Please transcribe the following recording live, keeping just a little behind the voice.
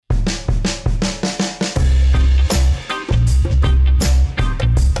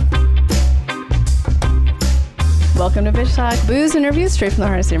welcome to Bitch Talk, booze interviews straight from the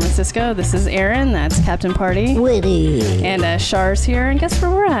heart of San Francisco. This is Aaron, that's Captain Party. Witty. And Char's here, and guess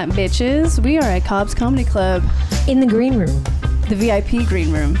where we're at, bitches? We are at Cobb's Comedy Club. In the green room. The VIP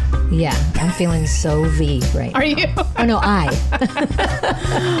green room. Yeah, I'm feeling so V right Are you? Oh, no, I.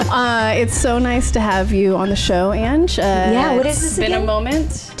 It's so nice to have you on the show, Ange. Yeah, what is this It's been again? a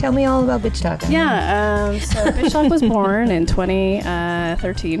moment. Tell me all about Bitch Talk. Yeah, so Bitch Talk was born in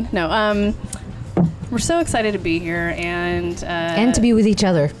 2013. No, we're so excited to be here and to be with each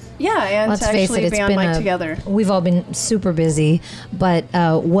other. Yeah, and Let's to face actually it, it's be on been mic together. We've all been super busy, but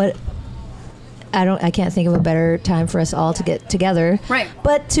I can't think of a better time for us all to get together. Right.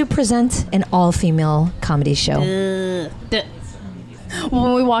 But to present an all-female comedy show. Well,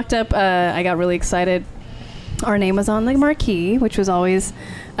 when we walked up, I got really excited. Our name was on the marquee, which was always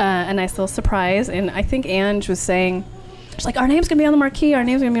a nice little surprise. And I think Ange was saying, she's like, our name's going to be on the marquee. Our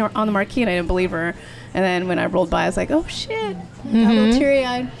name's going to be on the marquee. And I didn't believe her. And then when I rolled by, I was like, oh, shit. I got a little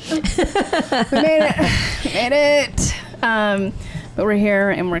teary-eyed. We made it. We made it. But we're here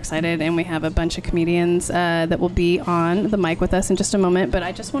and we're excited, and we have a bunch of comedians that will be on the mic with us in just a moment. But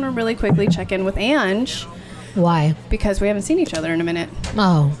I just want to really quickly check in with Ange. Why? Because we haven't seen each other in a minute.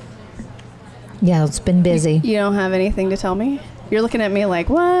 Oh. Yeah, it's been busy. You don't have anything to tell me? You're looking at me like,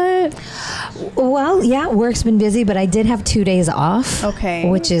 what? Well, yeah, work's been busy, but I did have 2 days off. Okay.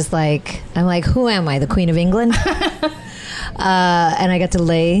 Which is like, I'm like, who am I, the Queen of England? And I got to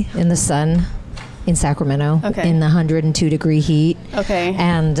lay in the sun in Sacramento in the 102-degree heat. Okay.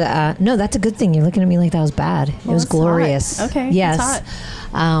 And no, that's a good thing. You're looking at me like that was bad. It was glorious. Hot. Okay. Yes. It's hot.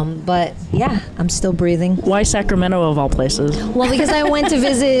 But yeah, I'm still breathing. Why Sacramento of all places? Well, because I went to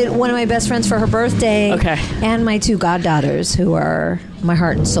visit one of my best friends for her birthday. Okay. And my two goddaughters, who are my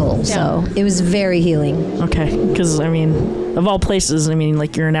heart and soul. Yeah. So it was very healing. Okay, because I mean, of all places, I mean,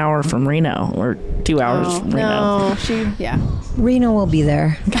 like you're an hour from Reno or 2 hours from Reno. No, yeah. Reno will be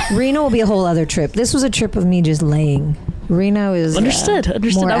there. Reno will be a whole other trip. This was a trip of me just laying. Reno is Understood.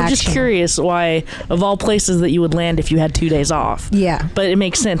 More I was just action. curious why, of all places that you would land if you had 2 days off. Yeah. But it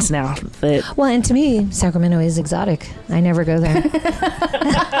makes sense now that. Well, and to me, Sacramento is exotic. I never go there.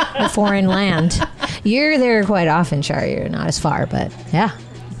 A foreign land. You're there quite often, Char. You're not as far, but yeah.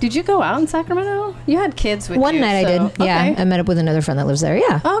 Did you go out in Sacramento? You had kids with One you. night I did. Yeah. Okay. I met up with another friend that lives there.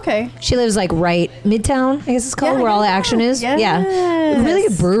 Yeah. Oh, okay. She lives like right Midtown, I guess it's called, Yeah, where all the yeah. action is. Yes. Yeah. Really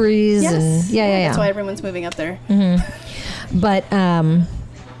good breweries. Yes. And yeah. That's why everyone's moving up there. But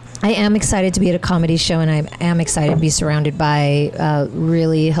I am excited to be at a comedy show, and I am excited to be surrounded by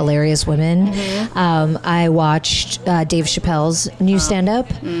really hilarious women. I watched Dave Chappelle's new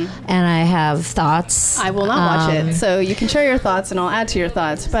stand-up, and I have thoughts. I will not watch it, so you can share your thoughts, and I'll add to your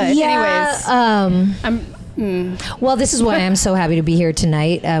thoughts. But anyways, well, this is why I'm so happy to be here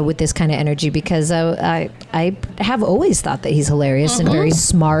tonight with this kind of energy, because I have always thought that he's hilarious and very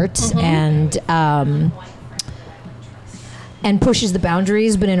smart and pushes the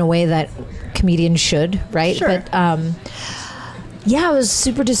boundaries, but in a way that comedians should, right? Sure. But yeah, I was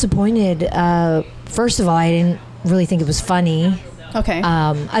super disappointed. First of all, I didn't really think it was funny. okay.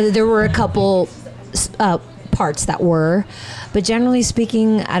 There were a couple parts that were, but generally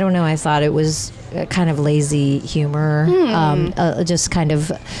speaking, I don't know. I thought it was kind of lazy humor. Just kind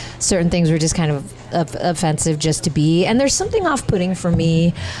of certain things were just kind of offensive just to be. And there's something off-putting for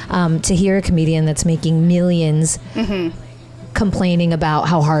me to hear a comedian that's making millions complaining about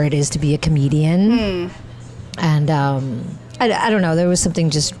how hard it is to be a comedian. And I don't know, there was something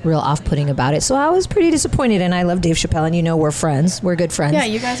just real off-putting about it, so I was pretty disappointed. And I love Dave Chappelle, and we're friends, we're good friends. Yeah,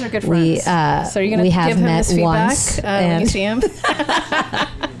 you guys are good friends. So you're gonna we have give him met this feedback once, when you and see him.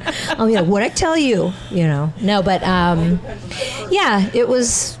 I'll be like, what'd I tell you? No, but yeah, it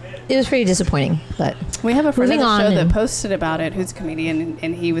was pretty disappointing. But We have a friend of moving the show on that and- posted about it, who's a comedian,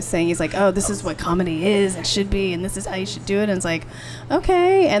 and he was saying, he's like, oh, this is what comedy is and should be, and this is how you should do it. And it's like,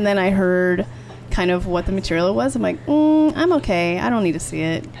 okay. And then I heard kind of what the material was. I'm like, I'm okay. I don't need to see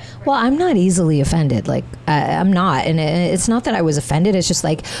it. Well, I'm not easily offended. Like, I'm not. And it's not that I was offended. It's just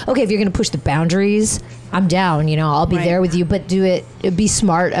like, okay, if you're going to push the boundaries, I'm down. I'll be Right. there with you, but do it. Be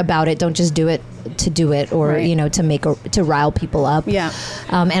smart about it. Don't just do it to do it, or Right. to rile people up. Yeah.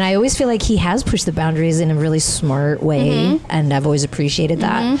 And I always feel like he has pushed the boundaries in a really smart way, and I've always appreciated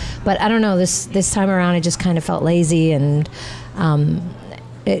that. But I don't know, this time around, it just kind of felt lazy, and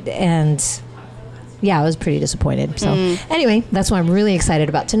yeah, I was pretty disappointed. So anyway, that's why I'm really excited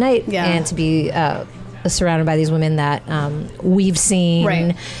about tonight, and to be surrounded by these women that we've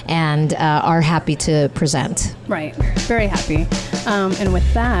seen and are happy to present. Right. Very happy. And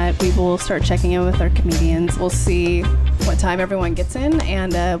with that, we will start checking in with our comedians. We'll see what time everyone gets in,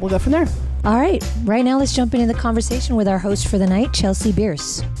 and we'll go from there. All right, right now let's jump into the conversation with our host for the night, Chelsea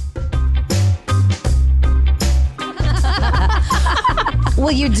Bierce.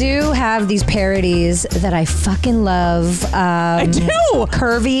 Well, you do have these parodies that I fucking love. I do.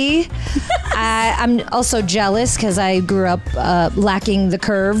 Curvy. I'm also jealous because I grew up lacking the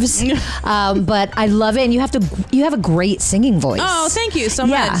curves, but I love it. And you have a great singing voice. Oh, thank you so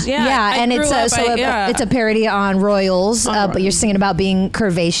much. Yeah, and it's a parody on Royals, but you're singing about being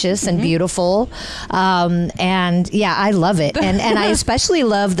curvaceous and beautiful, and yeah, I love it. And I especially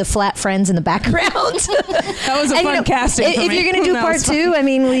love the flat friends in the background. That was a fun casting. If you're gonna do part two, I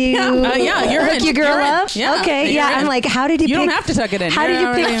mean, will you you're hook in. your girl You're up? in. Yeah, Okay, yeah. I'm like, how did you? You pick, don't have to tuck it in. How did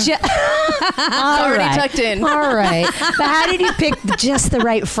you pick? Already tucked in. All right, but how did you pick just the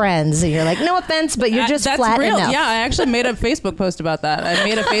right friends? And you're like, no offense, but you're just that's flat real. enough. Yeah, I actually made a Facebook post about that. I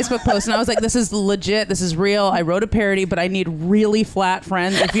made a Facebook post and I was like, this is legit. This is real. I wrote a parody, but I need really flat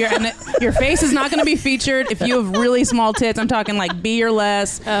friends. If your face is not going to be featured. If you have really small tits, I'm talking like B or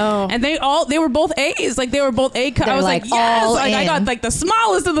less. Oh. And they were both A's. Like they were both A. I was like, yes. Like I got like the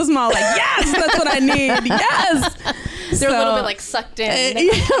smallest of the small. Like yes, that's what I need. Yes. They're a little bit like sucked in, and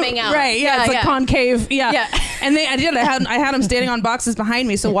they're coming out. Right? Yeah, it's like concave. Yeah. And I had them standing on boxes behind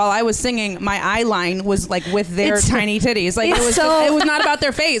me. So while I was singing, my eye line was like with their tiny titties. Like it was not about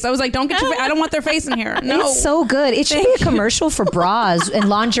their face. I was like, don't get your. I don't want their face in here. No. It's so good. It should be a commercial for bras and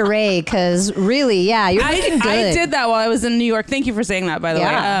lingerie because really, yeah, you're looking good. I did that while I was in New York. Thank you for saying that, by the way.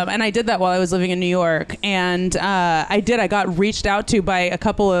 And I did that while I was living in New York. And I got reached out to by a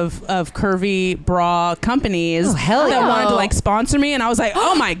couple of curvy bra companies. Oh, hell yeah. That wanted to like sponsor me. And I was like,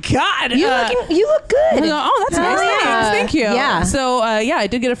 oh my God. You look good. Oh, that's nice. Yeah. Thank you. Yeah. So I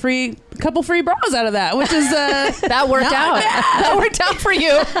did get a couple free bras out of that, which is that worked out. That worked out for you.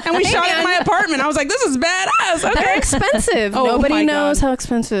 And we shot it in my apartment. I was like, this is badass. Okay. They're expensive. Oh, Nobody my knows God. how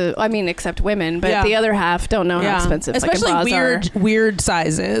expensive. I mean, except women, but Yeah. the other half don't know how expensive. Especially fucking bras are. weird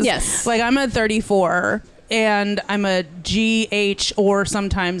sizes. Yes. Like I'm a 34. And I'm a GH or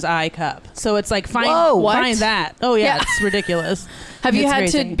sometimes I cup. So it's like, find that. Oh, yeah. It's ridiculous. Have you It's had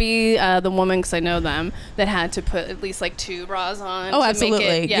crazy. to be the woman, because I know them, that had to put at least like 2 bras on? Oh, to absolutely.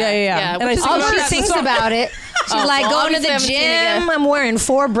 Make it, Yeah. And which is I All sing she about thinks that. about it. She's like well, going to the obviously I haven't seen it gym. yet. I'm wearing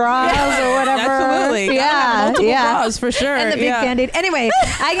 4 bras or whatever. Absolutely. Yeah, Multiple bras for sure. And the big Band-Aid. Anyway,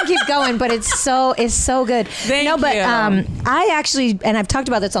 I can keep going, but it's so good. Thank no, but you. I actually, and I've talked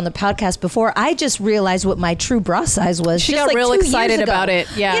about this on the podcast before. I just realized what my true bra size was. She just got like real 2 years excited ago. about it.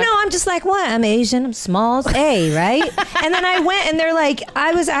 Yeah. You know, I'm just like, what? I'm Asian. I'm small. It's A, right? And then I went, and they're like,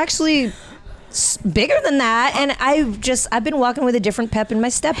 I was actually bigger than that, and I've been walking with a different pep in my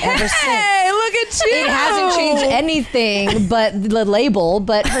step ever since. Hey, look at you. It hasn't changed anything but the label,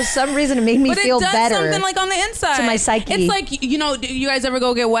 but for some reason it made me feel it does better. something like on the inside to my psyche. It's like, you know, do you guys ever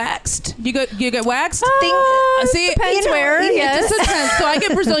go get waxed? You get waxed? See, depends where, It yes. just depends. So I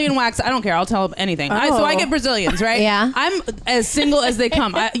get Brazilian wax. I don't care. I'll tell them anything. So I get Brazilians, right? Yeah. I'm as single as they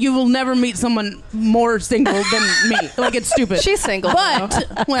come. You will never meet someone more single than me. Like, it's stupid. She's single.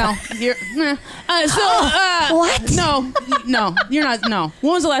 But, well, you're... What? No, you're not. No.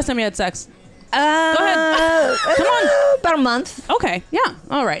 When was the last time you had sex? Go ahead. Come on. About a month. Okay, yeah,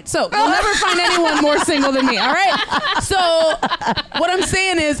 all right. So you'll never find anyone more single than me, all right? So what I'm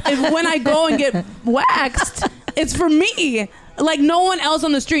saying is when I go and get waxed, it's for me. Like, no one else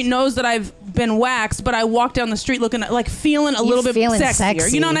on the street knows that I've been waxed, but I walk down the street looking like feeling a little bit feeling sexier.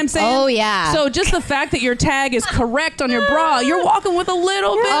 sexy. You know what I'm saying? Oh, yeah. So just the fact that your tag is correct on your bra, you're walking with a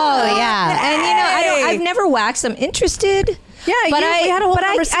little bit. Oh yeah, and you know I've never waxed. I'm interested. Yeah, but we had a whole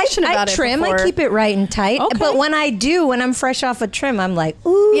conversation I about it trim. before. I keep it right and tight. Okay. But when I'm fresh off a trim, I'm like,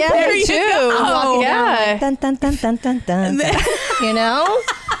 ooh, Yeah, There me you too. go. I'm walking down Yeah. like, dun dun dun dun dun dun. dun. You know,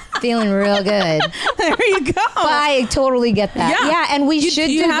 feeling real good. There you go. But I totally get that. Yeah. Yeah, and we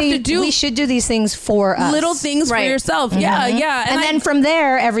should do these things for us. Little things for Right. yourself. Yeah, yeah. And then from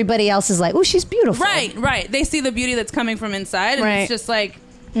there, everybody else is like, "Oh, she's beautiful." Right. They see the beauty that's coming from inside, and Right. it's just like,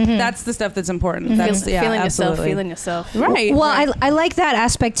 that's the stuff that's important. That's feeling absolutely. yourself. Right. Well, right. I like that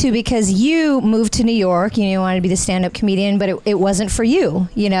aspect too because you moved to New York. You wanted to be the stand-up comedian, but it wasn't for you,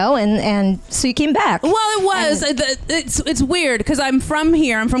 you know, and so you came back. Well, it was. It's weird because I'm from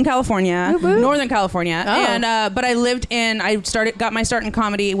here. I'm from California, Northern California, and but I got my start in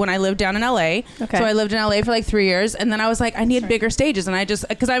comedy when I lived down in LA. Okay. So I lived in LA for like 3 years, and then I was like, I need bigger stages, and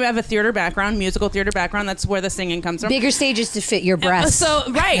because I have a theater background, musical theater background. That's where the singing comes from. Bigger stages to fit your breasts. So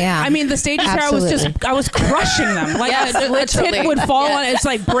Right. Yeah. I mean, the stages here, I was crushing them. Like Yes, a literally. tip would fall Yes. on it. It's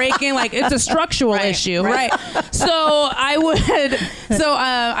like breaking. Like it's a structural issue, right? So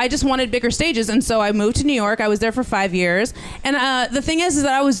I just wanted bigger stages, and so I moved to New York. I was there for 5 years, and the thing is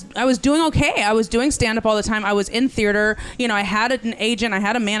that I was doing okay. I was doing stand up all the time. I was in theater. You know, I had an agent, I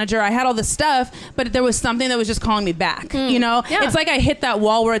had a manager, I had all this stuff, but there was something that was just calling me back. You know, it's like I hit that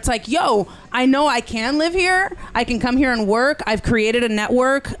wall where it's like, yo, I know I can live here. I can come here and work. I've created a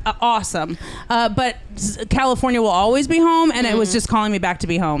network. Awesome. But California will always be home, and it was just calling me back to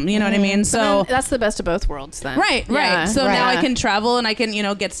be home. You know what I mean? So that's the best of both worlds then. Right. So now I can travel and I can,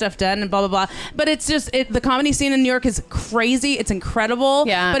 get stuff done and blah, blah, blah. But it's just, the comedy scene in New York is crazy. It's incredible.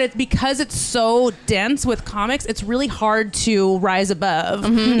 Yeah. But it's because it's so dense with comics, it's really hard to rise above.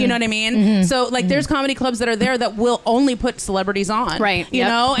 You know what I mean? So like there's comedy clubs that are there that will only put celebrities on. Right. You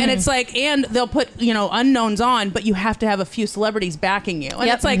know? And it's like, and they'll put, unknowns on, but you have to have a few celebrities backing you. And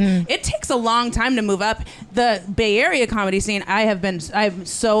it's like, it takes a long time to move up. The Bay Area comedy scene,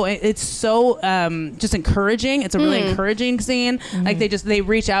 it's so just encouraging. It's a really encouraging scene. Like they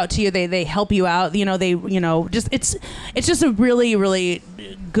reach out to you, they help you out. It's just a really, really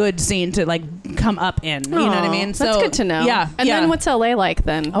good scene to like come up in. You know what I mean? So That's good to know. Yeah. And then what's LA like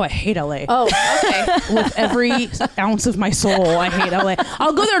then? Oh, I hate LA. Oh, okay. With every ounce of my soul, I hate LA.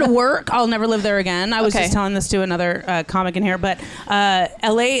 I'll go there to work. I'll never live there again. I was just telling this to another comic in here, but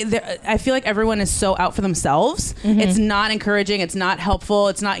LA, I feel like everyone is so out for themselves. It's not encouraging. It's not helpful.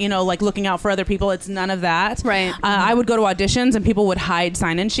 It's not, like looking out for other people. It's none of that. Right. I would go to auditions and people would hide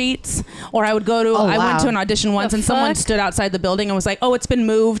sign-in sheets, or I would go to, I went to an audition once and someone stood outside the building and was like, oh, it's been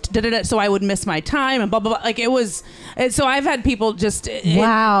moved, so I would miss my time and blah, blah, blah. Like it was, so I've had people just,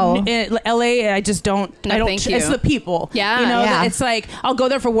 Wow. in LA, I just don't, No, I don't, thank you. it's the people. Yeah. It's like, I'll go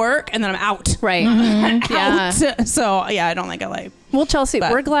there for work and then I'm out. Right. Yeah. Out. So yeah, I don't like LA. Well, Chelsea,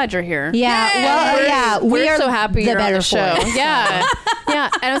 But- we're glad you're here. Yeah. Well, yeah. We're are so happy the you're on better the show. for it. Yeah. Yeah.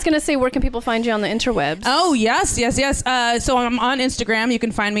 And I was going to say, where can people find you on the interwebs? Oh, yes. So I'm on Instagram. You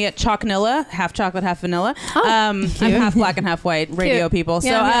can find me at Chocknilla, half chocolate, half vanilla. I'm half black and half white, radio Cute. people. So,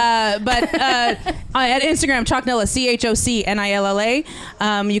 Yeah, at Instagram, Chocknilla, CHOCNILLA.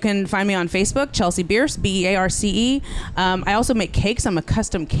 You can find me on Facebook, Chelsea Bierce, BEARCE. I also make cakes. I'm a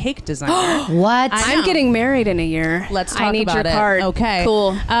custom cake designer. What? I I'm know. getting married in a year. Let's talk I need about your it. card. Okay.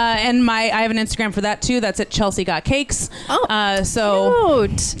 Cool. And I have an Instagram for that too. That's at Chelsea Got Cakes. Oh,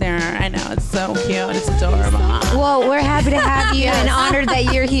 cute. There, I know, it's so cute. It's adorable. Well, we're happy to have you and honored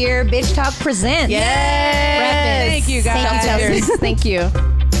that you're here. Bitch Talk presents. Yes. Thank you, guys. Thank you, Chelsea. Thank you.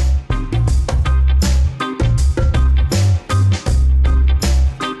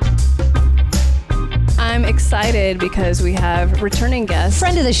 I'm excited because we have returning guest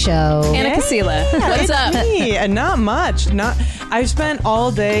Friend of the show. Anna Casilla. What's It's up? me. Not much. I've spent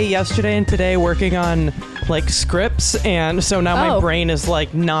all day yesterday and today working on like scripts, and so now my brain is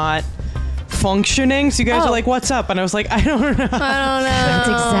like not functioning. So you guys are like, "What's up?" And I was like, "I don't know." I don't know. That's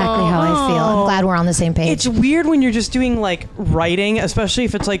exactly how I feel. I'm glad we're on the same page. It's weird when you're just doing like writing, especially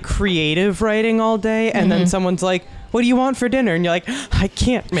if it's like creative writing all day, and then someone's like, "What do you want for dinner?" And you're like, "I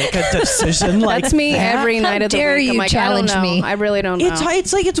can't make a decision like That's me that." every night of the dare week. I'm you like, challenge I don't know. me. I really don't know.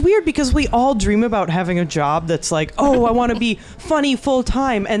 It's weird because we all dream about having a job that's like, oh, I want to be funny full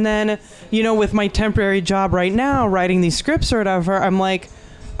time, and then with my temporary job right now, writing these scripts or whatever, I'm like,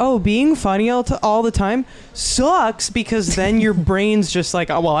 oh, being funny all the time sucks, because then your brain's just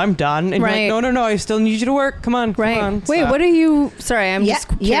like, oh, well, I'm done. And Right. you're like, no, I still need you to work. Come on. Wait, So- what are you? Sorry, I'm just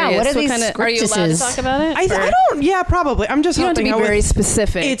curious. yeah, what are these Are you allowed to scriptuses? talk about it? I Or- don't. Yeah, probably. I'm just You don't have to helping be out very with.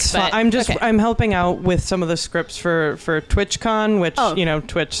 specific. It's but- fine. okay. I'm helping out with some of the scripts for TwitchCon, which Oh.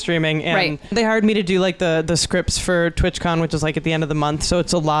 Twitch streaming, and Right. they hired me to do like the scripts for TwitchCon, which is like at the end of the month. So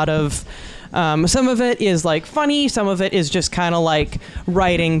it's a lot of. Some of it is like funny, some of it is just kind of like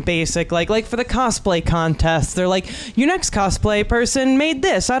writing basic, like for the cosplay contest, they're like, your next cosplay person made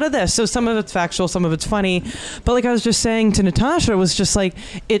this out of this. So some of it's factual, some of it's funny. But like I was just saying to Natasha, it was just like,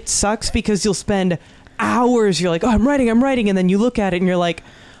 it sucks because you'll spend hours, you're like, oh, I'm writing. And then you look at it and you're like,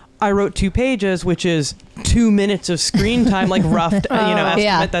 I wrote 2 pages, which is 2 minutes of screen time, like rough, estimate.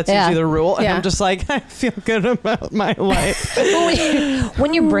 Yeah, That's yeah. usually the rule. And Yeah. I'm just like, I feel good about my life.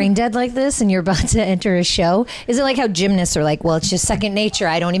 when you're brain dead like this and you're about to enter a show, is it like how gymnasts are like, well, it's just second nature,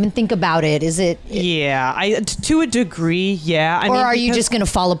 I don't even think about it? Is it, Yeah, to a degree, yeah. I or mean, are you because just going to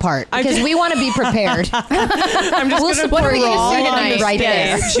fall apart? Because we want to be prepared. I'm just We'll gonna support are you you gonna all do on tonight? the right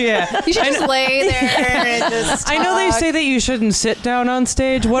Yes. there. Yeah. You should just lay there and just. I know they talk. say that you shouldn't sit down on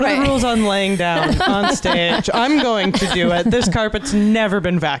stage. What are Right. the rules on laying down on stage? stage. I'm going to do it. This carpet's never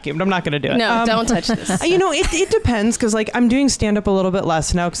been vacuumed. I'm not going to do it. No, don't touch this. You know, it depends because like I'm doing stand up a little bit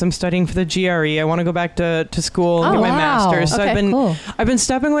less now because I'm studying for the GRE. I want to go back to school and Oh, get my wow. master's. So Okay, cool. I've been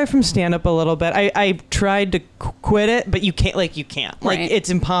stepping away from stand up a little bit. I tried to quit it, but you can't. Like Right. it's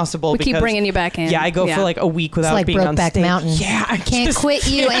impossible. We keep because, bringing you back in. Yeah, I go for like a week without like being on Brokeback stage. Mountain. Yeah, I Can't just- quit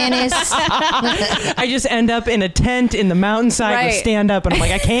you, Ennis. I just end up in a tent in the mountainside with Right. stand up, and I'm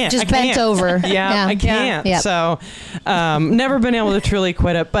like, I can't. Just I can't. bent over. Yeah, I can't. Yep. So, never been able to truly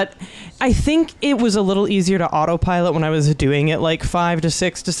quit it. But I think it was a little easier to autopilot when I was doing it like 5 to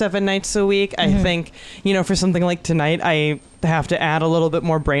 6 to 7 nights a week. I think, you know, for something like tonight, I have to add a little bit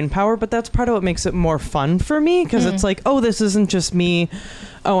more brain power, but that's part of what makes it more fun for me because it's like, oh, this isn't just me.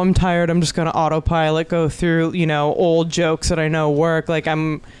 Oh, I'm tired. I'm just going to autopilot, go through, you know, old jokes that I know work. Like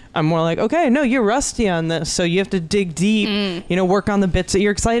I'm more like, okay, no, you're rusty on this. So you have to dig deep, you know, work on the bits that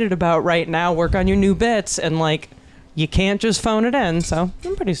you're excited about right now, work on your new bits. And like, you can't just phone it in. So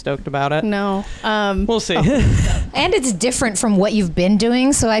I'm pretty stoked about it. No. We'll see. And it's different from what you've been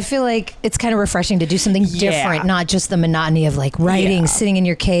doing, so I feel like it's kind of refreshing to do something Yeah. different, not just the monotony of like writing, Yeah. sitting in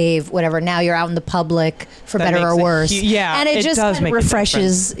your cave, whatever. Now you're out in the public, for That better or makes it worse. yeah, and it just does make a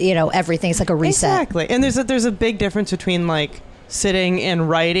refreshes, you know, everything. It's like a reset. Exactly. And there's a big difference between like sitting and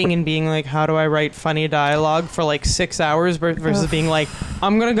writing and being like, how do I write funny dialogue for like 6 hours versus being like,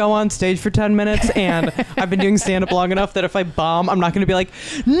 I'm going to go on stage for 10 minutes and I've been doing stand up long enough that if I bomb, I'm not going to be like,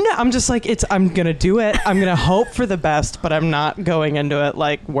 no, I'm just like, I'm going to do it. I'm going to hope for the best, but I'm not going into it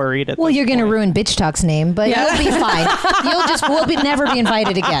like worried at Well, this you're going to point. ruin Bitch Talk's name, but Yeah. you'll be fine. We'll never be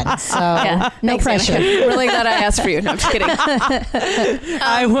invited again. So no Thanks, pressure. Anna. Really glad I asked for you. No, I'm just kidding.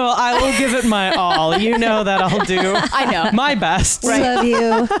 I will give it my all. You know that I'll do I know. my best. Love you.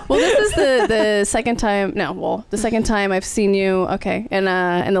 Well, this is the second time. No, well, the second time I've seen you. Okay, in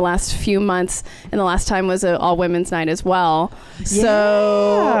the last few months, and the last time was an all women's night as well.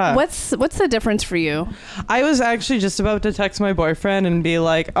 So Yeah. what's the difference for you? I was actually just about to text my boyfriend and be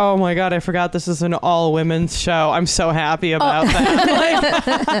like, oh my God, I forgot this is an all women's show. I'm so happy about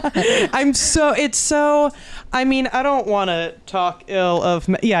that. Like, I mean, I don't want to talk ill of,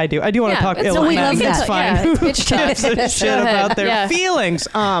 yeah, I do. I do want to talk ill so of we men. love It's that. fine. Yeah, Who bitch talk. gives a Go shit ahead. about their Yeah. feelings?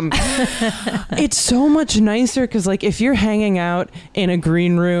 It's so much nicer because like if you're hanging out in a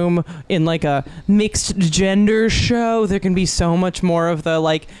green room in like a mixed gender show, there can be so much more of the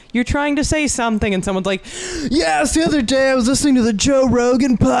like, you're trying to say something and someone's like, yes, the other day I was listening to the Joe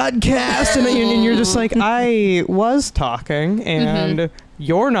Rogan podcast and you're just like, I was talking and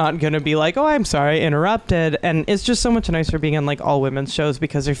you're not going to be like, oh, I'm sorry, I interrupted. And it's just so much nicer being on like all women's shows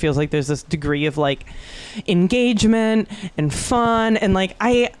because there feels like there's this degree of like engagement and fun. And like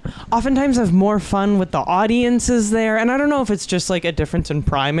I oftentimes have more fun with the audiences there. And I don't know if it's just like a difference in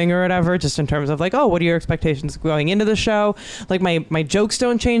priming or whatever, just in terms of like, oh, what are your expectations going into the show? Like my jokes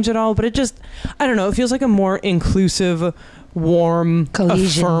don't change at all, but it just, I don't know, it feels like a more inclusive, warm,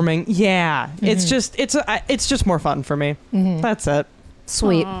 Cohesion. affirming. Yeah. It's just more fun for me. That's it.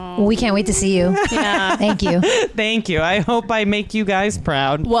 Sweet. Well, we can't wait to see you. Yeah. Thank you. Thank you. I hope I make you guys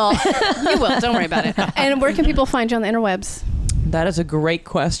proud. Well, you will. Don't worry about it. And where can people find you on the interwebs? That is a great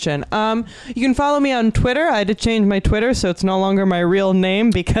question. You can follow me on Twitter. I had to change my Twitter, so it's no longer my real name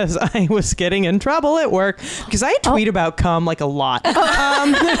because I was getting in trouble at work because I tweet about cum like a lot.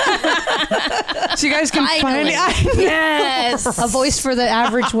 So you guys can find me. Yes. A voice for the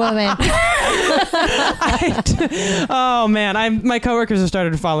average woman. Oh man, my coworkers have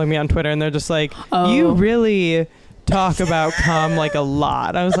started following me on Twitter, and they're just like, "You really talk about cum like a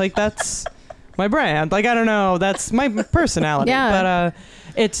lot." I was like, "That's my brand. Like, I don't know, that's my personality." Yeah. But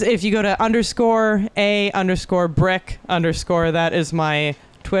it's if you go to _A_brick_, that is my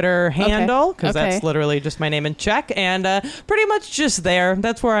Twitter handle because that's literally just my name in Czech, and pretty much just there.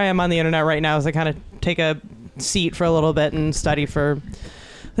 That's where I am on the internet right now. As I kind of take a seat for a little bit and study for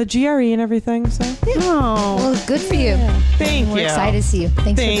the GRE and everything. So Oh. Well, good for you. thank you. We're excited to see you.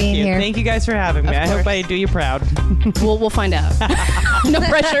 Thanks for being here. Thank you guys for having me. I hope course. I do you proud. We'll find out. No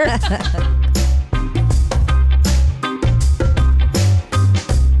pressure.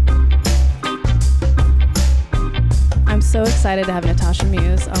 I'm so excited to have Natasha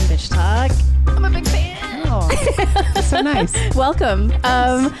Muse on Bitch Talk. I'm a big fan. Oh, so nice. Welcome.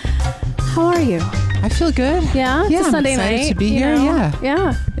 How are you? I feel good. Yeah, it's Yeah, a I'm Sunday excited night. to be you here. know?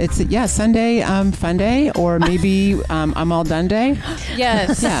 Yeah. It's Sunday, fun day, or maybe I'm all done day.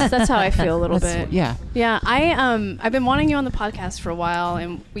 Yes. Yeah. That's how I feel a little That's- bit. Yeah. Yeah, I've been wanting you on the podcast for a while,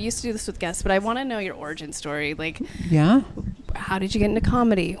 and we used to do this with guests, but I want to know your origin story. Like, Yeah. how did you get into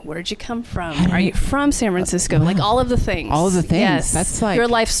comedy? Where did you come from? Are you from San Francisco? Like all of the things. All of the things. Yes. That's like your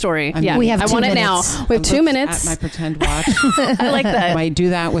life story. I mean, Yeah. We have I 2 want minutes. it now. We have 2 At minutes. my pretend watch. I like that. I do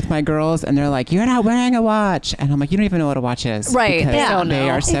that with my girls, and they're like, "You're not wearing a watch," and I'm like, "You don't even know what a watch is." Right. Because They don't they know.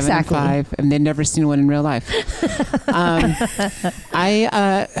 are 7 Exactly. and 5, and they've never seen one in real life.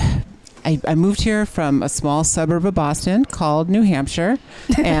 I moved here from a small suburb of Boston called New Hampshire,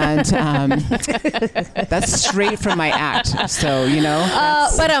 and that's straight from my act. So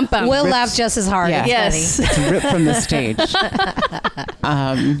Ba-dum-bum. We'll Ripped- laugh just as hard. Yeah. It's funny. Yes. it's ripped from the stage.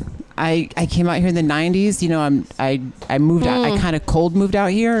 I came out here in the 90s. I moved out. I kind of cold moved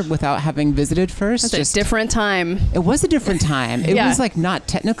out here without having visited first. It's a different time. It was a different time. It Yeah. was like not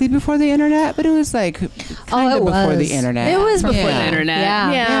technically before the internet, but it was like kind of before the internet. It was before Yeah. the internet.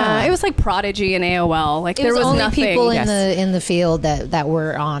 Yeah. Yeah. It was like Prodigy and AOL. Like It there was was only nothing. people Yes. in the field that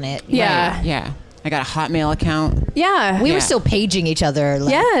were on it. Yeah. Yeah. I got a Hotmail account. Yeah. We Yeah. were still paging each other.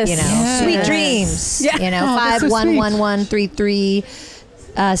 Like, Yes. Yes. Sweet dreams. Yeah. You know, Oh, that's so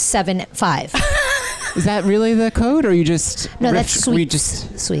 51113375. Is that really the code, or you just No, that's we sweets.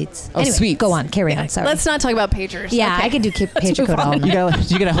 just Sweets. Oh, Anyway, sweets. go on. Carry on. Sorry. Let's not talk about pagers. Yeah, Okay. I could do pager code all you night.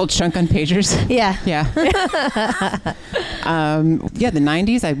 got a whole chunk on pagers. Yeah. Yeah. The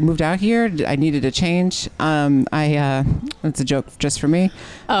 90s. I moved out here. I needed a change. It's a joke just for me.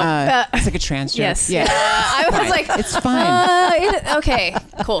 It's like a trans joke. Yes. Yeah. I was like, It's fine. okay,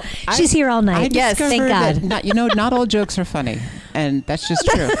 cool. She's here all I night. Yes, discovered thank that God. not all jokes are funny, and that's just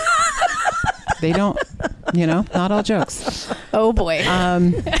true. They don't, not all jokes. Oh boy.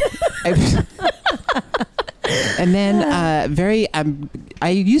 And then I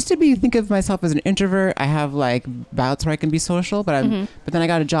used to think of myself as an introvert. I have like bouts where I can be social, but but then I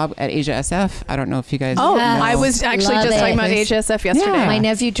got a job at Asia SF. I don't know if you guys. Oh, know. I was actually Love just talking it. about HSF yesterday. Yeah. My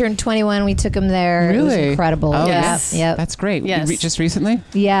nephew turned 21. We took him there. It was Really? incredible. Oh, Yes. Yep. That's great. Yes. Just recently.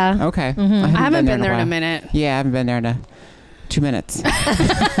 Yeah. Okay. Mhm. I haven't been there in a while. minute. Yeah, I haven't been there in 2 minutes.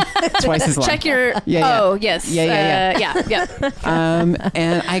 Twice as long. Check your. Yeah. Oh yes. Yeah. Yeah. And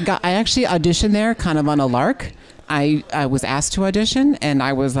I actually auditioned there kind of on a lark. I was asked to audition, and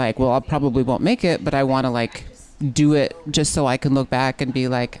I was like, well, I probably won't make it, but I want to like do it just so I can look back and be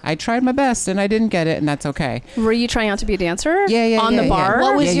like, I tried my best and I didn't get it, and that's okay. Were you trying out to be a dancer? Yeah, On the yeah. bar.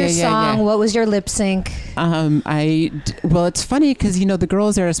 What was Yeah, your yeah, yeah, song? yeah. What was your lip sync? Well, it's funny because the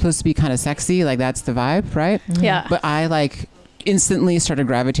girls there are supposed to be kind of sexy, like that's the vibe, right? Yeah. But I like instantly started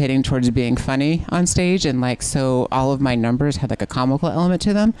gravitating towards being funny on stage, and like so all of my numbers had like a comical element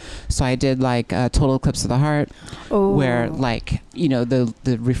to them. So I did like Total Eclipse of the Heart, Oh. where like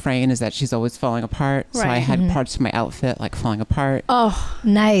the refrain is that she's always falling apart. So I Right. had parts of my outfit like falling apart. Oh,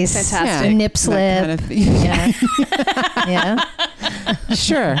 Nice. Fantastic. Nip that slip. kind of Yeah. Yeah.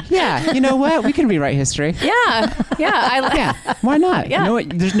 Sure. Yeah. You know what? We can rewrite history. yeah. Yeah. Yeah. Why not? Yeah. You know what?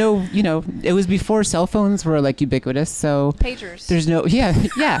 There's no. It was before cell phones were like ubiquitous. So Pagers. there's no. Yeah.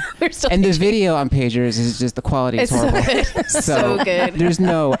 Yeah. We're still And the paging. video on pagers is just the quality is It's so horrible. good. So good. There's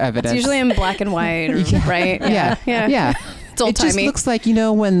no evidence. It's usually in black and white, or, Yeah. right? Yeah. Yeah. It's old It just timey. looks like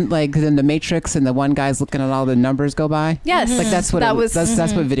when like in the Matrix and the one guy's looking at all the numbers go by. Yes. Like that's what That was.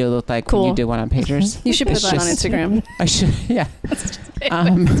 that's what video looked like Cool. when you did one on pagers. You should put It's that on just- Instagram. I should. Yeah.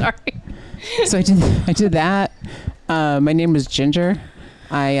 Anyway, sorry. So I did that. My name was Ginger.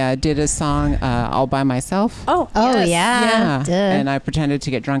 I did a song all by myself. Oh. Oh, yes. yeah. Duh. And I pretended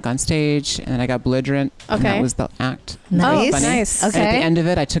to get drunk on stage, and then I got belligerent. And Okay. that was the act. Nice. Oh, nice. And at the Okay. end of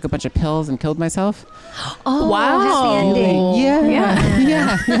it, I took a bunch of pills and killed myself. Oh, Wow. happy ending. Yeah.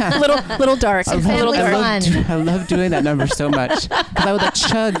 Yeah. Yeah. little dark. Some A little family dark. fun. I love doing that number so much because I would like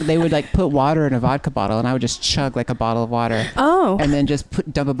chug. They would like put water in a vodka bottle, and I would just chug like a bottle of water, Oh. and then just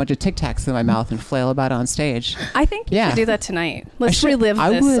dump a bunch of Tic Tacs in my mouth and flail about on stage. I think you Yeah. should do that tonight. I Let's should- relive I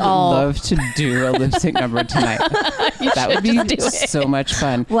this would all. love to do a lip sync number tonight. That would be just do it. so much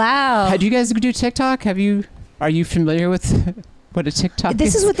fun. Wow. How do you guys do TikTok? Are you familiar with what a TikTok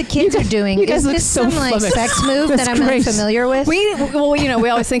This is what the kids are doing. you guys Is look this so some like flummoxed. sex move That's that I'm great. unfamiliar with? We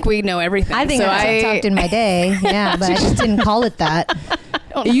always think we know everything. I think so I talked in my day. Yeah, but I just didn't call it that.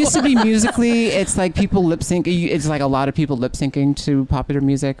 It used to be Musically. It's like people lip sync. It's like a lot of people lip syncing to popular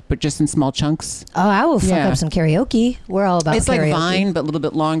music, but just in small chunks. Oh, I will fuck Yeah. up some karaoke. We're all about It's karaoke. like Vine, but a little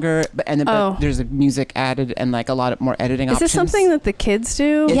bit longer. But Oh. there's a music added and like a lot more editing Is options. this something that the kids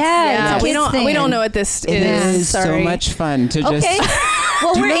do? Yeah, it's a we kids don't. thing. We don't know what this It is. is so Sorry. much fun to just. Okay.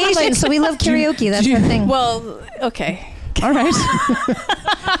 Well, we're remember, Asian, like- so we love karaoke. That's do you- our thing. Well, okay. All right.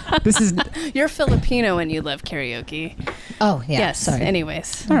 This is You're Filipino and you love karaoke. oh, yeah. yes. Sorry.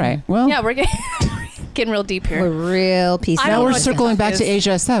 Anyways. all right. Well, Yeah, we're getting. getting real deep We're here. real peaceful. I Now don't know we're what circling back to TikTok Asia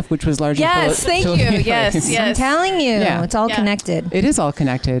SF, which was largely. Yes, thank you. Yes, I'm yes. telling you, Yeah. it's all Yeah. connected. It is all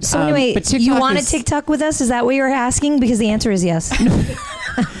connected. So anyway, but you TikTok want to is- TikTok with us? Is that what you were asking? Because the answer is yes.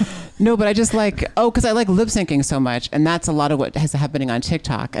 No, but I just because I like lip syncing so much, and that's a lot of what is happening on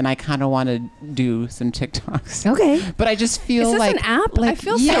TikTok, and I kind of want to do some TikToks. Okay. But I just feel Is this like an app? I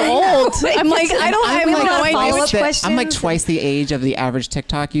feel yeah. so old. I'm like, I don't have I'm like no idea. follow-up what- question. I'm like twice the age of the average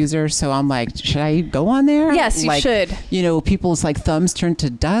TikTok user, so I'm like, should I go on there? Yes, you Like, should. You know, people's like thumbs turn to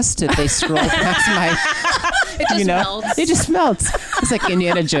dust if they scroll past my. It just you know, melts. it just melts. It's like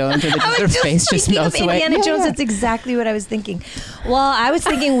Indiana Jones, or their face just Speaking melts of away. Indiana Yeah, Jones, yeah. that's exactly what I was thinking. Well, I was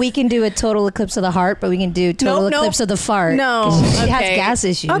thinking we can do a total eclipse of the heart, but we can do total Nope, eclipse nope. of the fart. No, 'Cause she okay. has gas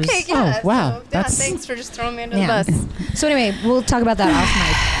issues. Okay, yeah. Oh, wow. So, yeah, That's- thanks for just throwing me under Yeah. the bus. So anyway, we'll talk about that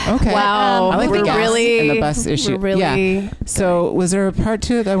off Okay. Wow. I like the we're gas really, and the bus issue. We're really. Yeah. So was there a part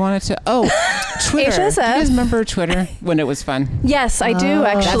two that I wanted to? Oh, Twitter. Do you HSF. guys remember Twitter when it was fun? Yes, I do Oh.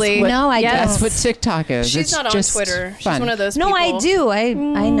 actually. No, I yes. That's what TikTok is. She's It's not on just Twitter. She's fun. one of those. No, I people. do. I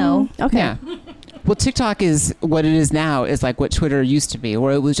know. Okay. Yeah. Well, TikTok is what it is now. Is like what Twitter used to be,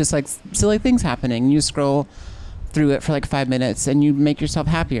 where it was just like silly things happening. You scroll through it for like 5 minutes, and you make yourself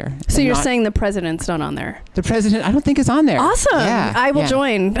happier. So And you're not- saying the president's not on there? the president? I don't think is on there. Awesome. Yeah. I will yeah.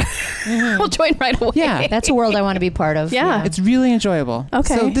 join. We'll join right away. Yeah. That's a world I want to be part of. Yeah. It's really enjoyable.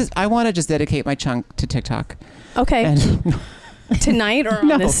 Okay. So I want to just dedicate my chunk to TikTok. Okay. And Tonight or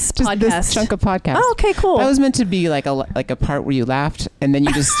no, on this just podcast? this chunk of podcast. Oh, okay, cool. That was meant to be like a part where you laughed and then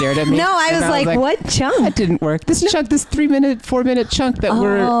you just stared at me. No, I And was like, what That chunk? didn't work. This chunk, this 4 minute chunk that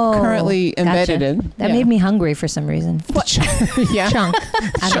we're Oh, currently embedded gotcha. in. That Yeah. made me hungry for some reason. yeah. Chunk.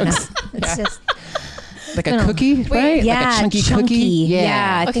 I don't know. Chunks. It's Yeah. just Like a No. cookie, right? yeah, like a chunky cookie.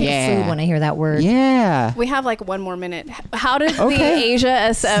 Yeah, I think Yeah. food when I hear that word. Yeah. We have like one more minute. How did Okay. the Asia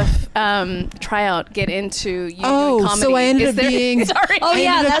SF tryout get into you Oh, doing comedy? so I ended Is up there- being- Sorry. Oh I yeah,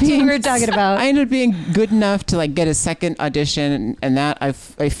 ended up that's what we being- were talking about. I ended up being good enough to like get a second audition, and that I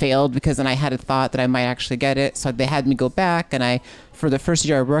failed because then I had a thought that I might actually get it. So they had me go back, and for the first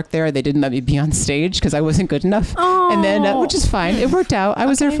year I worked there, they didn't let me be on stage because I wasn't good enough. And then, Oh. which is fine. It worked out. I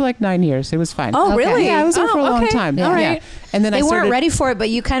was there Okay. for like 9 years. It was fine. Oh, really? Yeah, I was there for a Oh, long okay. time. All Yeah. right. And then They I started, weren't ready for it, but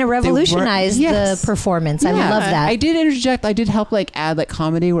you kind of revolutionized yes. the performance. I Yeah. love that. I did interject. I did help like add like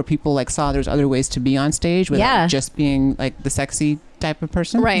comedy where people like saw there's other ways to be on stage without Yeah. just being like the sexy type of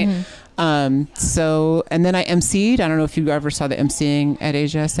person. Right. So, and then I emceed. I don't know if you ever saw the emceeing at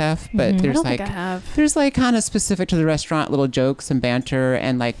Asia SF, but I there's don't like think I have. there's like kind of specific to the restaurant little jokes and banter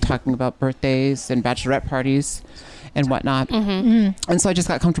and like talking about birthdays and bachelorette parties and whatnot. Mm-hmm. And so I just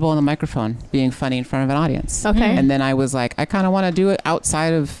got comfortable on the microphone being funny in front of an audience. Okay. And then I was like, I kind of want to do it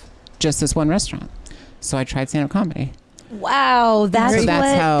outside of just this one restaurant. So I tried stand-up comedy. Wow, that's So what.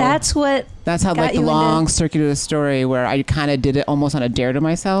 that's what- That's how Got like the you into- long circular story where I kind of did it almost on a dare to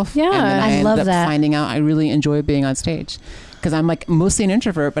myself. Yeah. And then I I ended love up that. finding out I really enjoy being on stage because I'm like mostly an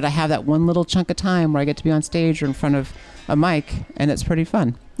introvert, but I have that one little chunk of time where I get to be on stage or in front of a mic, and it's pretty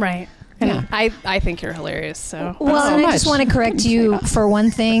fun. Right. And Yeah. I think you're hilarious. So. Well, so and I just much. want to correct you for one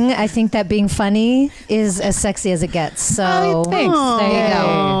thing. I think that being funny is as sexy as it gets. So Oh, thanks. there you go.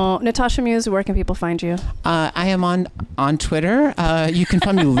 Oh, Natasha Muse, where can people find you? I am on Twitter. You can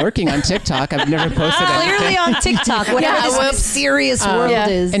find me lurking on TikTok. I've never posted anything. Clearly on TikTok, whatever Yeah, this whoops. mysterious world Yeah.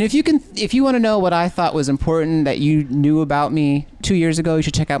 is. And if you want to know what I thought was important that you knew about me 2 years ago, you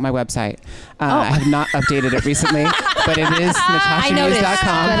should check out my website. I have not updated it recently, but it is I noticed.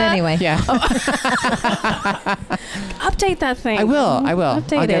 natashamuse.com. But anyway. Yeah, Update that thing. I will.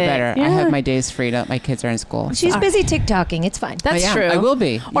 Update I'll get it. better. Yeah. I have my days freed up. My kids are in school. She's busy TikToking. It's fine. That's I am. true. I will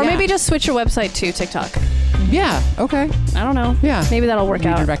be. Or Yeah. maybe just switch your website to TikTok. Yeah. Okay. I don't know. Yeah. Maybe that'll work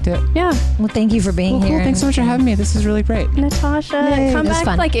out. Redirect it. Yeah. Well, thank you for being Well, here. cool. Thanks so much for having me. This is really great. Natasha, Yay, come it was back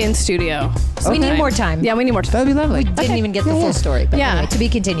fun. like in studio. We need more time. Yeah, we need more time. That would be lovely. Didn't even get the full story. But Yeah. anyway, to be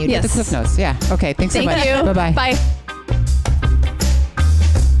continued. Yes. The Cliff Notes. Yeah. Okay. Thanks Thank so much. you. Bye-bye. Bye.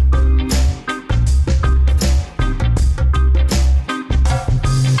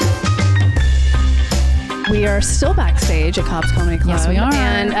 We are still backstage at Cobb's Comedy Club. Yes, we are.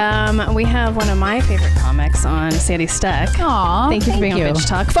 And we have one of my favorite comics on, Sandy Steck. Aw, Thank you for being on Bitch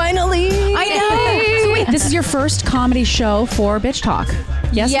Talk. Finally! I know. So wait, this is your first comedy show for Bitch Talk.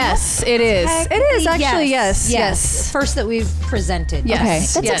 Yes. Yes, it is. It is actually, yes. First that we've presented.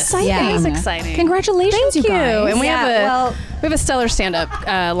 Yes. Okay. That's Yes. exciting. It is exciting. Congratulations, Thank you you. guys. And we have a well, We have a stellar stand-up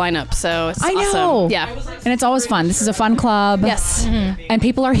lineup, so it's I awesome. know. Yeah. And it's always fun. This is a fun club. Yes. And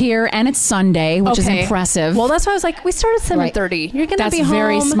people are here, and it's Sunday, which is impressive. Well, that's why I was like, we start at 7:30. You're gonna That's be home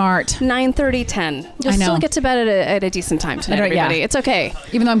very smart. 9:30, 10. You'll I know. still get to bed at a decent time tonight, I don't- yeah. everybody. It's okay.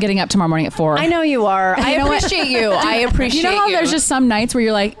 Even though I'm getting up tomorrow morning at 4. I know you are. I You know what? appreciate you. I appreciate You know how you. there's just some nights where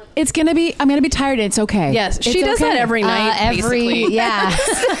you're like, I'm gonna be tired. It's okay. Yes, It's she does that okay. every night. basically. yeah.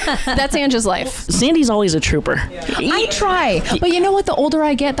 That's Angie's life. Sandy's always a trooper. I try, but you know what? The older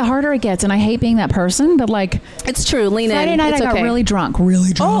I get, the harder it gets, and I hate being that person. But like It's true. Lean Friday in. night, It's I got okay. really drunk.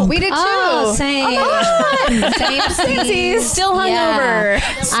 Really drunk. Oh, we did too. Oh, same. Same. Still hungover.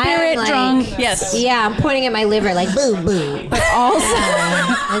 Spirit drunk. Yes. Yeah, I'm pointing at my liver like boo boo.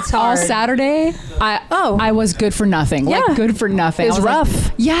 It's all hard. Saturday, I was good for nothing. Yeah. Like good for nothing. It was I like,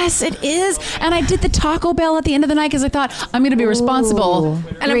 rough. yes, it is. And I did the Taco Bell at the end of the night because I thought I'm going to be responsible.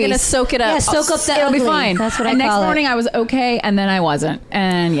 And I'm gonna soak it up. Yeah, soak up the It'll be ugly. fine. That's what and I next call morning it. I was okay, and then I wasn't.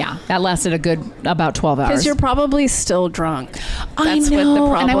 And yeah, that lasted a good about 12 hours. Because you're probably still drunk. I That's know. what the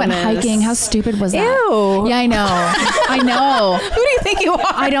problem and I went is. hiking. How stupid was that? Ew. Yeah, I know. I know. Who do you think you are?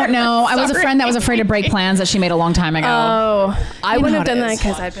 I don't know. I was a Sorry. friend that was afraid to break plans that she made a long time ago. Oh, I You know wouldn't how have done it that is.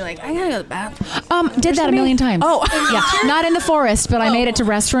 because I'd be like, I gotta go to the bathroom. Did that a million times. Oh. yeah. Not in the forest, but I made it to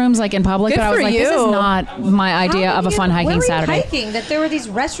restrooms like in public. Good but I was for like, this is you. not my idea of a fun hiking Where were you Saturday. hiking? That there were these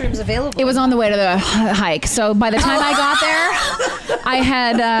restrooms available. It was on the way to the hike. So by the time I got there, I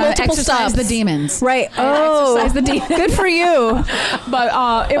had Multiple exercised stops. the demons. Right. Oh, exercised the demons. Good for you.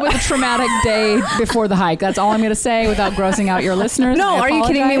 But it was a traumatic day before the hike. That's all I'm going to say without grossing out your listeners. No, I are you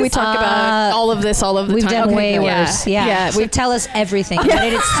kidding me? We apologize. talk about all of this all of the We've time. done way yeah. worse. Yeah. Yeah. So tell us everything. What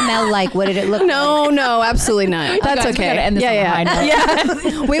did it smell like? What did it look like? No, absolutely not. That's guys, we okay. gotta end this on a high note.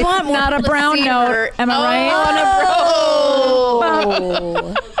 Yeah. We want more Not a people to brown see note. her. Am I right?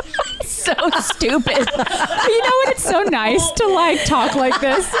 Oh. So stupid. You know what? It's so nice to like talk like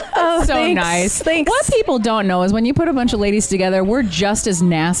this. Oh, so thanks. nice. Thanks. What people don't know is when you put a bunch of ladies together, we're just as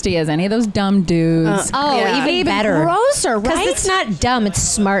nasty as any of those dumb dudes. Oh, Yeah. even better. grosser, Because right? it's not dumb, it's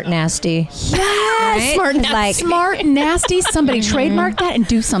smart nasty. Yes, Smart nasty. Like smart nasty. Somebody trademark that and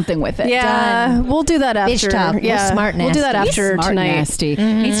do something with it. Yeah, we'll do that after. Bitch talk. We'll Yeah, smart we'll do that nasty. after Smart tonight. nasty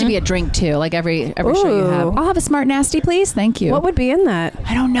needs to be a drink too. Like every show you have. Ooh. I'll have a smart nasty, please. Thank you. What would be in that?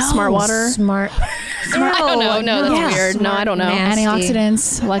 I don't know. Smart water. smart. I don't know. No, that's Yeah. weird. No, I don't know. Nasty.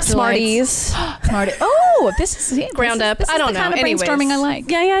 Antioxidants, electrolytes. Smarties. Smarties. Oh, this is Ground up. This is I don't the know. kind of Anyways. brainstorming I like.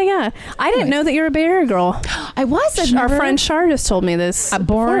 Yeah. I didn't know that you're a Bay Area girl. I was. Our friend Shar just told me this.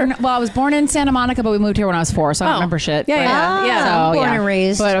 Born. Well, I was born in Santa Monica, but we moved here when I was 4, so I don't Oh. remember shit. Yeah, but- yeah, yeah. So, Born and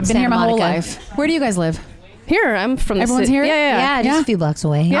raised But I've been here Santa my whole Monica. life. Where do you guys live? Here, I'm from the Everyone's city. here? Yeah. Yeah, just Yeah. a few blocks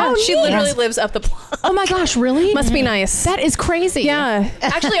away. Yeah, Oh, she neat. literally lives up the block. Oh my gosh, really? Must be nice. That is crazy. Yeah.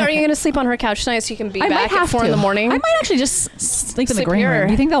 Actually, are you going to sleep on her couch tonight so you can be I might back have at 4 to. in the morning? I might actually just sleep in the Sleep green here. room.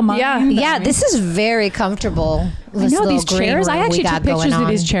 Do you think they'll mind? Yeah. Yeah, this is very comfortable. I This know little these green chairs. I room we actually got took pictures going of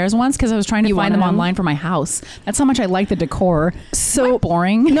these on. chairs once because I was trying to You find them wanted them? online for my house. That's how much I like the decor. So Am I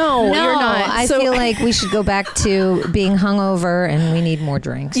boring. No, No, you're not. I So- feel like we should go back to being hungover and we need more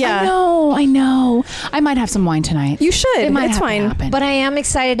drinks. Yeah. I know. I might have some wine tonight. You should. It might It's have to fine. happen. But I am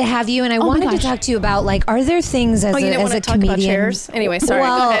excited to have you, and I my wanted to gosh. talk to you about, like, are there things as Oh, you a, didn't as want a to talk comedian? about chairs? Anyway, sorry.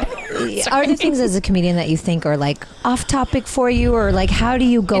 Well, Go ahead. are there things as a comedian that you think are like off topic for you, or like how do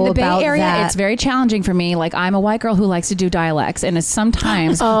you go in the about Bay Area, that? it's very challenging for me. Like I'm a white girl who likes to do dialects, and it's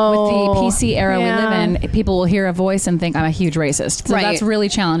sometimes Oh, with the PC era we yeah. live in, people will hear a voice and think I'm a huge racist. So Right. that's really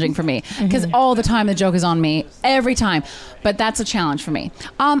challenging for me because all the time the joke is on me every time. But that's a challenge for me.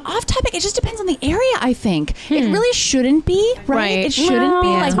 Off topic, it just depends on the area. I think it really shouldn't be right. Right. It shouldn't Well, be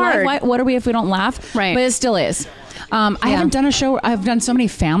it's like hard. what are we if we don't laugh? Right. But it still is. I haven't done a show. I've done so many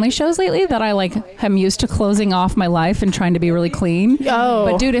family shows lately that I like am used to closing off my life and trying to be really clean. Oh.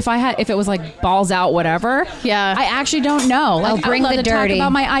 But dude, if it was like balls out, whatever. Yeah. I actually don't know. Like, I'll bring I would love the to dirty. talk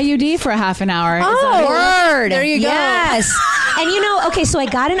about my IUD for a half an hour. Oh, Word. There you go. Yes. And you know, okay, so I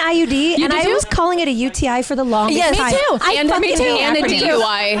got an IUD, and I too? was calling it a UTI for the longest Yes, time. me too. I And fucking me too. hate And a acronyms.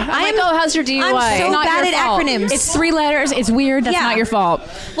 DUI. I'm like, oh, how's your DUI? I'm so Not bad your at fault. acronyms. It's 3 letters. It's weird. That's Yeah. not your fault.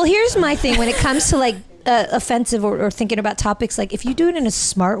 Well, here's my thing when it comes to like offensive or thinking about topics, like if you do it in a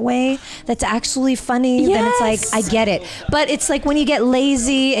smart way that's actually funny, then it's like I get it. But it's like when you get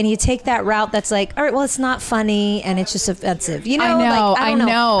lazy and you take that route that's like, all right, well, it's not funny and it's just offensive. You know, I know. like, I don't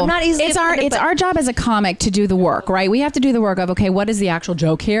know. I'm not easily It's our offended, but- our job as a comic to do the work, right? We have to do the work of okay, what is the actual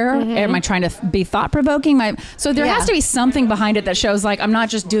joke here? Mm-hmm. Am I trying to be thought provoking? So there Yeah. has to be something behind it that shows like I'm not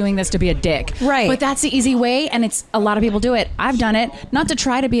just doing this to be a dick, Right. But that's the easy way, and it's a lot of people do it. I've done it not to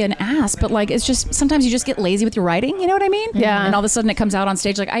try to be an ass, but like it's just sometimes you you just get lazy with your writing. You know what I mean? Yeah. And all of a sudden it comes out on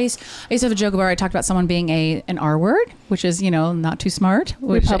stage. Like I used to have a joke where I talked about someone being an R word, which is, not too smart,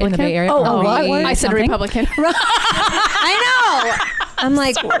 which in the Bay Area. Oh, what word? I said Something. Republican. I know. I'm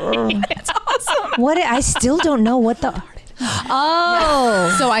like, It's awesome. what? I still don't know what the.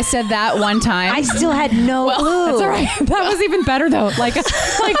 Oh. So I said that one time. I still had no clue. That's all right. That was even better though. Like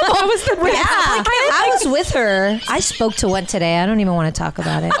that was the best. Yeah, I was with her. I spoke to one today. I don't even want to talk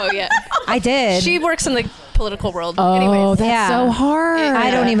about it. Oh yeah. I did. She works in the political world. Oh, Anyways. that's Yeah. so hard. I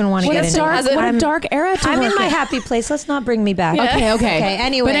don't even want to What get a into dark, it. what a dark era to I'm work in my in. happy place. Let's not bring me back. Okay. Okay,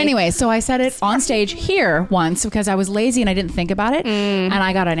 anyway. But anyway, so I said it on stage here once because I was lazy and I didn't think about it. And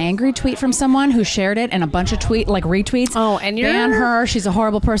I got an angry tweet from someone who shared it and a bunch of retweets. Oh, and you're- ban her. She's a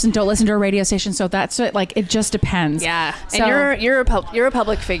horrible person. Don't listen to her radio station. So that's it. Like, it just depends. Yeah. So, And you're a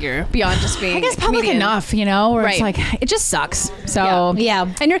public figure beyond just being. I guess a public comedian. enough, where Right. it's like, it just sucks. So Yeah.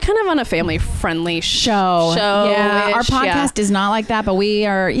 And you're kind of on a family-friendly show. Yeah, our podcast is not like that, but we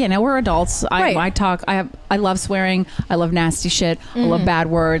are, we're adults. Right. I talk. I love swearing. I love nasty shit. I love bad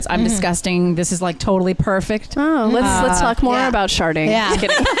words. I'm disgusting. This is like totally perfect. Oh, let's talk more yeah. about sharding. Yeah. Just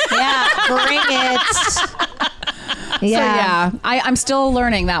kidding. Yeah, bring it. So yeah, I'm still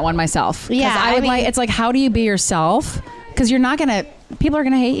learning that one myself. 'Cause Yeah, I would like. It's like, how do you be yourself? Because you're not gonna. People are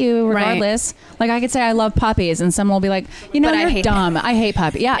gonna hate you regardless. Like I could say I love puppies, and someone will be like, But I you're hate dumb. I hate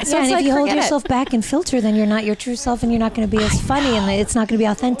puppies. Yeah. So Yeah, it's and like, if you hold forget it. yourself back and filter, then you're not your true self, and you're not going to be as funny, and it's not going to be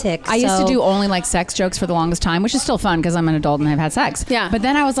authentic. I used to So- do only like sex jokes for the longest time, which is still fun because I'm an adult and I've had sex. Yeah. But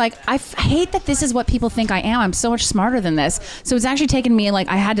then I was like, I hate that this is what people think I am. I'm so much smarter than this. So it's actually taken me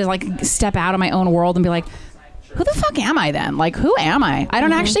I had to step out of my own world and be like, who the fuck am I then? Like, who am I? I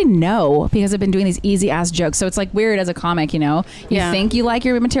don't actually know because I've been doing these easy ass jokes. So it's like weird as a comic, You Yeah. think you like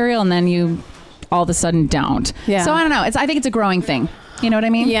your material and then you all of a sudden don't. Yeah. So I don't know. I think it's a growing thing. You know what I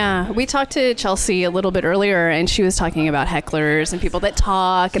mean? Yeah, we talked to Chelsea a little bit earlier, and she was talking about hecklers and people that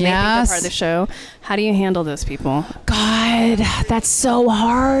talk and they think they're Yes. part of the show. How do you handle those people? God, that's so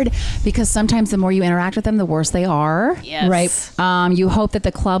hard because sometimes the more you interact with them, the worse they are. Yes. Right. You hope that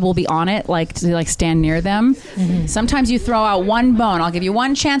the club will be on it, to stand near them. Sometimes you throw out one bone. I'll give you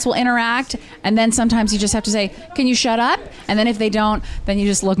one chance. We'll interact, and then sometimes you just have to say, "Can you shut up?" And then if they don't, then you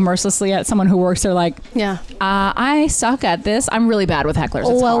just look mercilessly at someone who works there, like, Yeah. I suck at this. I'm really bad with hecklers.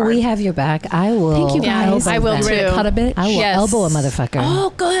 It's Well, hard. we have your back. I will. Thank you, Yeah, guys. I will You ready to too. cut a bit. I will Yes. elbow a motherfucker.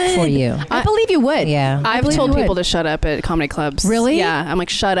 Oh, good for you. I believe you would. Yeah. I've believe told you people would. to shut up at comedy clubs. Really? Yeah. I'm like,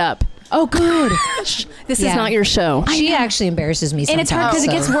 shut up. Oh, good. This is Yeah. not your show. She actually embarrasses me And sometimes. it's hard 'cause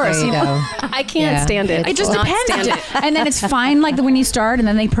it gets worse, There you you go. I can't Yeah. stand it. It just Not depends. stand it. And then it's fine, when you start, and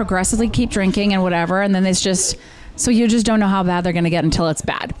then they progressively keep drinking and whatever, and then it's just so you just don't know how bad they're going to get until it's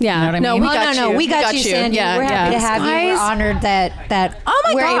bad. Yeah. You know what I No, mean? we got you. We got you, Sandy. Yeah, we're happy yeah. to have you. Guys. We're honored that Oh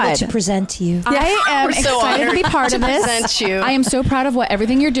my we're able God. to present to you. I am We're so excited to be honored part to of this. present you. I am so proud of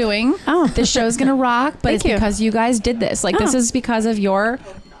everything you're doing. Oh. This show's gonna rock, but Thank it's you. because you guys did this. This Oh. is because of your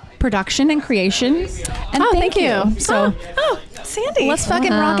production and creation. And Oh, thank you. So Oh, Sandy. let's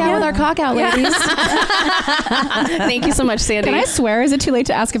fucking rock out with our cock out, ladies. Thank you so much, Sandy. Can I swear? Is it too late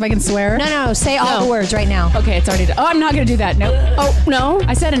to ask if I can swear? No, say all No. the words right now. Okay, it's already done. Oh, I'm not gonna do that. Nope. Oh, no?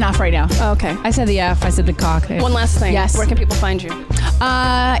 I said enough right now. Oh, okay. I said the F. I said the cock. One last thing. Yes. Where can people find you?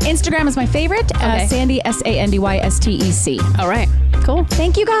 Instagram is my favorite. Okay. Sandy SandyStec. All right. Cool.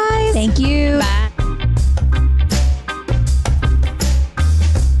 Thank you guys. Thank you.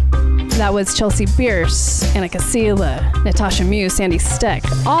 That was Chelsea Bierce, Anna Casilla, Natasha Muse, Sandy Steck,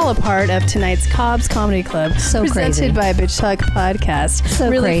 all a part of tonight's Cobb's Comedy Club, So presented crazy. by Bitch Talk Podcast. So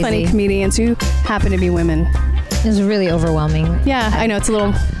really crazy. funny comedians who happen to be women. It was really overwhelming. Yeah, I know it's a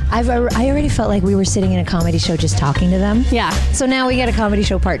little. I already felt like we were sitting in a comedy show just talking to them. Yeah, So now we get a comedy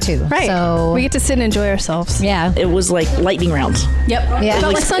show part 2. right. So we get to sit and enjoy ourselves. yeah. It was like lightning rounds. Yep. Yeah. It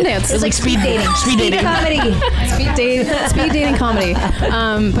felt like Sundance. It's like speed dating. Speed dating. comedy. Speed dating comedy.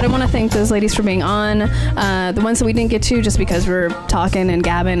 But I want to thank those ladies for being on. The ones that we didn't get to just because we're talking and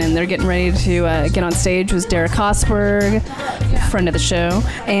gabbing and they're getting ready to get on stage was Derek Kosberg, friend of the show,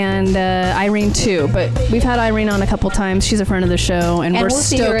 and Irene too. But we've had Irene on a couple times. She's a friend of the show, and we're we'll stoked.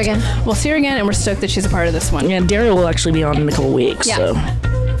 see her again. We'll see her again, and we're stoked that she's a part of this one. And Daryl will actually be on in a couple weeks. Yeah.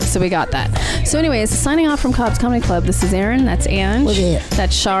 So. So we got that. So anyways, signing off from Cobb's Comedy Club, this is Erin, that's Ange,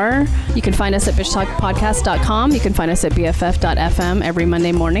 that's Shar. You can find us at bitchtalkpodcast.com. You can find us at bff.fm every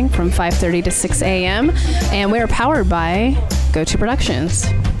Monday morning from 5:30 to 6 a.m. And we are powered by Go To Productions.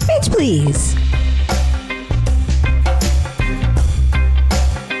 Bitch, please.